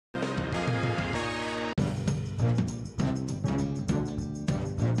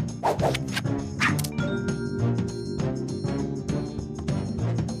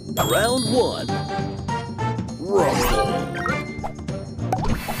Round one. Rumble.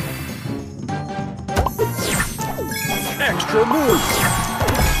 Extra move.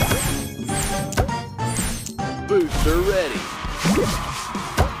 Booster ready.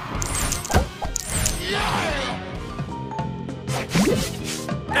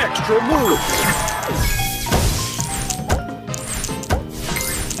 Extra move.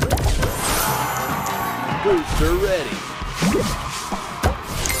 Booster ready.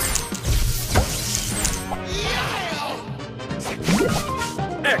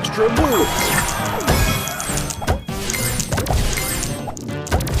 Extra move.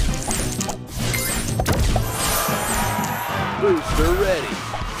 Booster ready.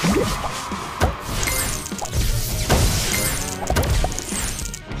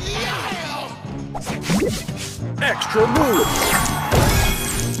 Extra move.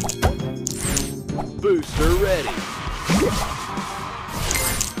 Booster ready.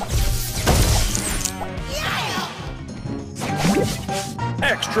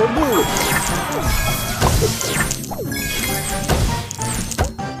 Extra move.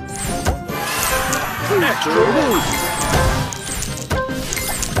 Extra move.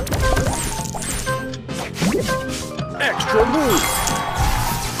 Extra move.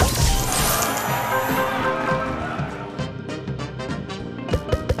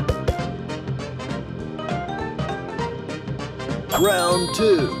 Round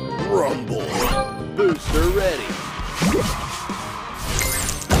two. Rumble. Booster ready.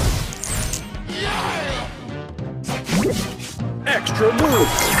 Extra move.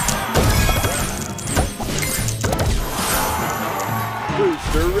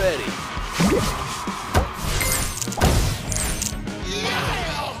 Booster ready.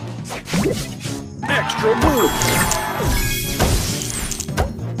 Extra move.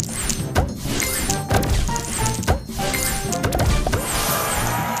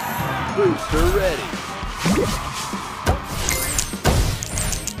 Booster ready.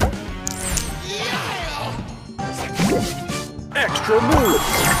 Extra move.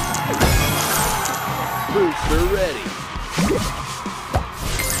 Booster ready.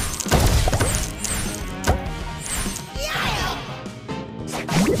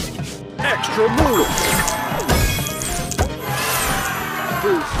 Extra move.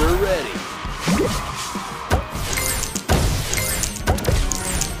 Booster ready.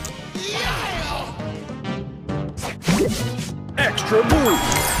 Extra move.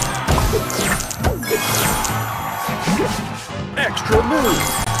 Extra move.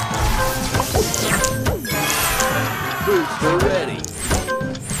 Booster ready.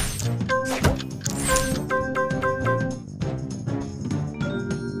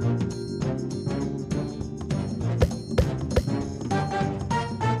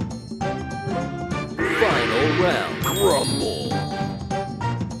 Final round. Rumble.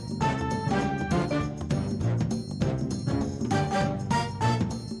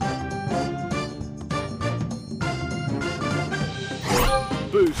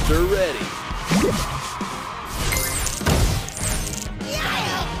 Booster ready.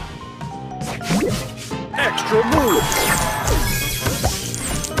 Extra move.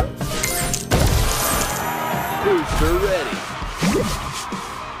 Booster ready.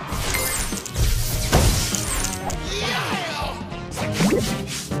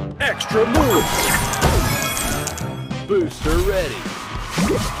 Extra move. Booster ready.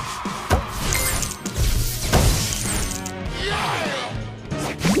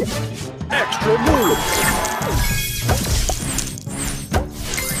 Extra move.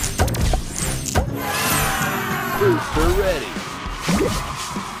 Booster ready.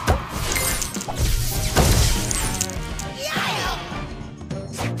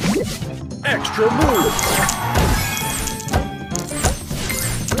 Extra move.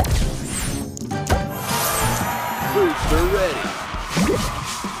 Booster ready.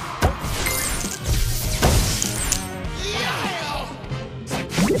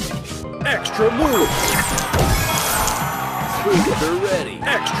 Extra move. Booster ready.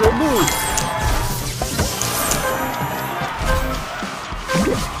 Extra move.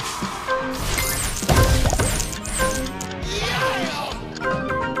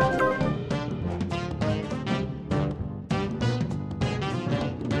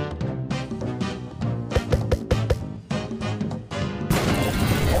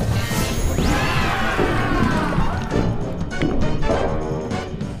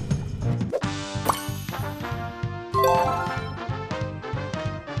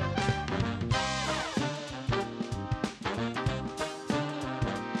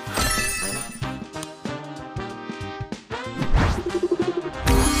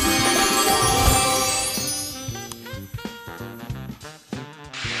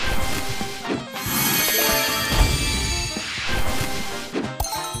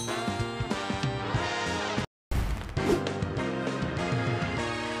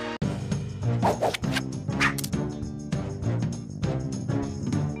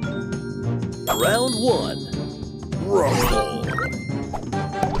 Round one. Rumble.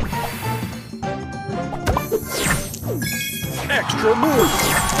 Extra move.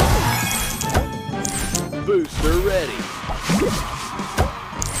 Booster ready.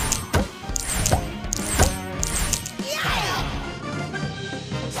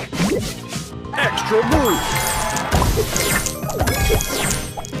 Extra move.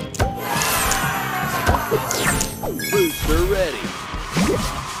 Booster ready.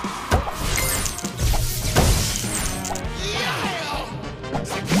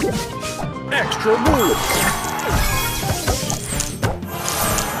 Extra move.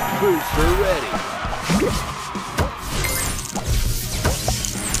 Booster ready.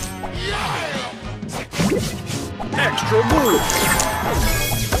 Extra move.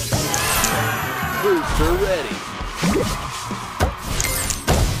 Booster ready.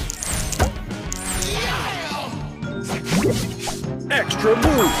 Extra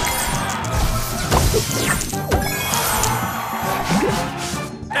move.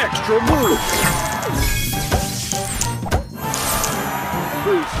 Extra move.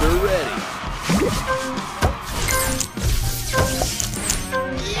 Booster ready.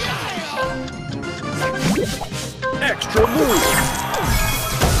 Extra move.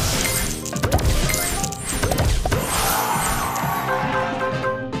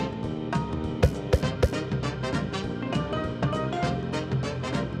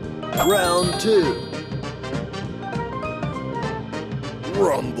 Round two.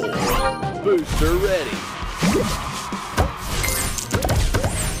 Rumble. Booster ready.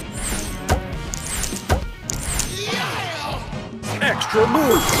 Extra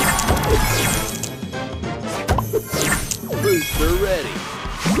move. Booster ready.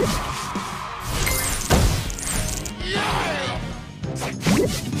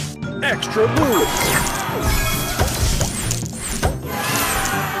 Extra move.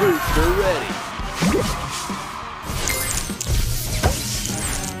 Booster ready.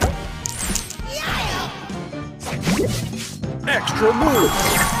 Extra move.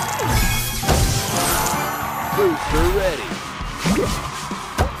 Booster ready.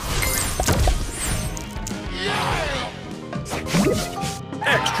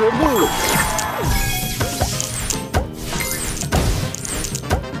 Extra move.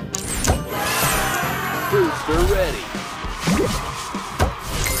 Booster ready.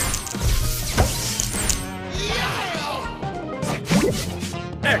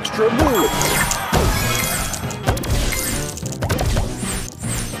 Extra move.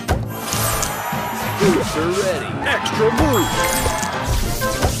 Booster ready. Extra move.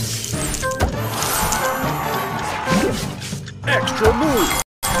 Extra move.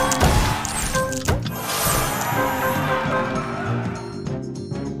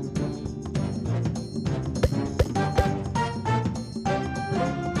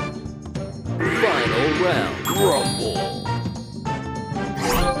 Final round. Rumble.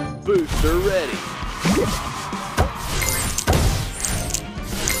 Booster ready.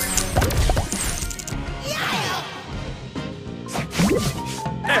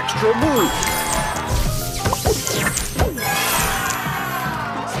 Extra move.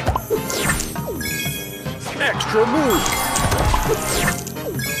 Extra move.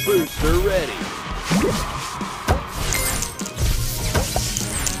 Booster ready.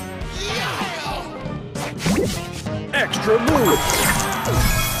 Extra move.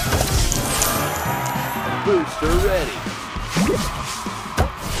 Booster ready.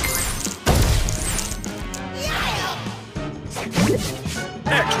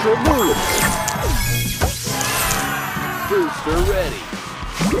 Extra move. Booster ready.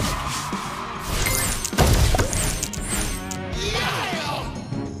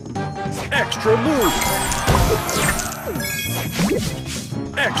 Extra move.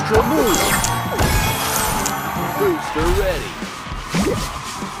 Extra move. Booster ready.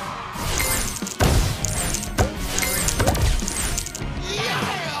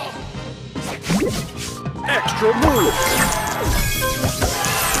 Extra move.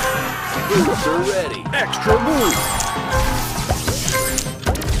 Booster ready. Extra move.